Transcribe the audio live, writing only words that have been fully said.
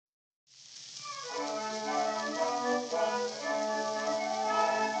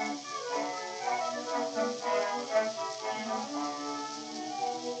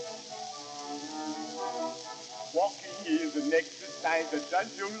that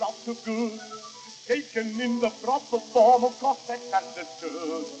does you lots of good. Taken in the proper form, of course that's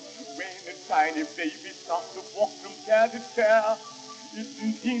understood. When a tiny baby starts to walk from chair to chair,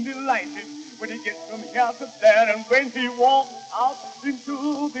 isn't he delighted when he gets from here to there? And when he walks out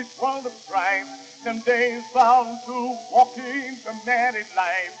into this world of crime, someday he's bound to walk into married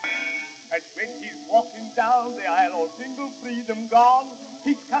life. And when he's walking down the aisle, all single freedom gone,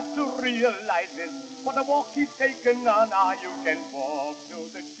 he's got to realize it. What a walk he's taken on. Now you can walk to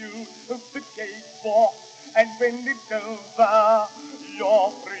the tune of the cakewalk, and when it's over,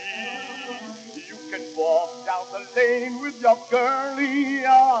 you're free. You can walk down the lane with your girlie.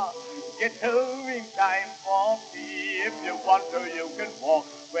 Get home in time for tea. If you want to, you can walk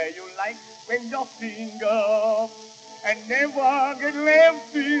where you like when you're single, and never get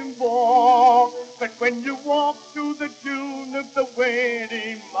left in balk. But when you walk to the tune of the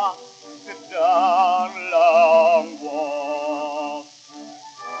wedding march, the darn long walk.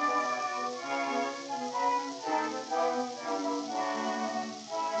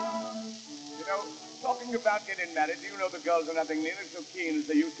 You know, talking about getting married, you know the girls are nothing near so keen as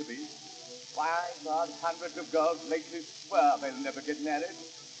they used to be. Why, God, hundreds of girls lately swear they'll never get married.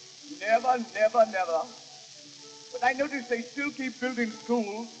 Never, never, never. But I notice they still keep building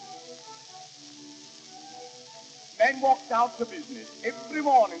schools. Man walks out to business every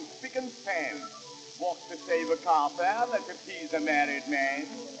morning, spick and span. Walks to save a car fare, that's if he's a married man.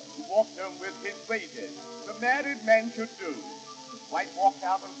 Walks home with his wages, the married man should do. Wife walks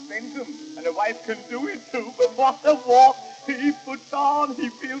out and spends them, and a wife can do it too. But what a walk he puts on, he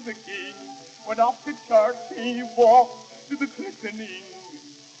feels a king. When off to church, he walks to the christening.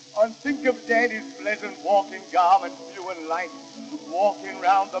 And think of Daddy's pleasant walking garments, few and light, walking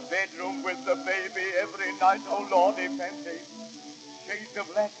round the bedroom with the baby every night. Oh, Lordy, fancy, shades of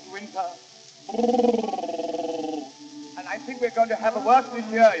last winter. And I think we're going to have a worse this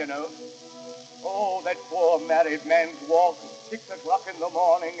year, you know. Oh, that poor married man's walk, 6 o'clock in the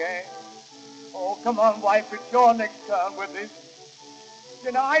morning, eh? Oh, come on, wife, it's your next turn with this.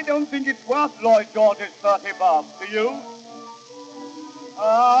 You know, I don't think it's worth Lloyd George's 30 bob, do you?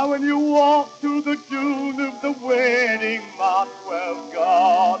 When you walk to the tune of the wedding march, well,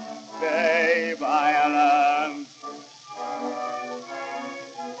 God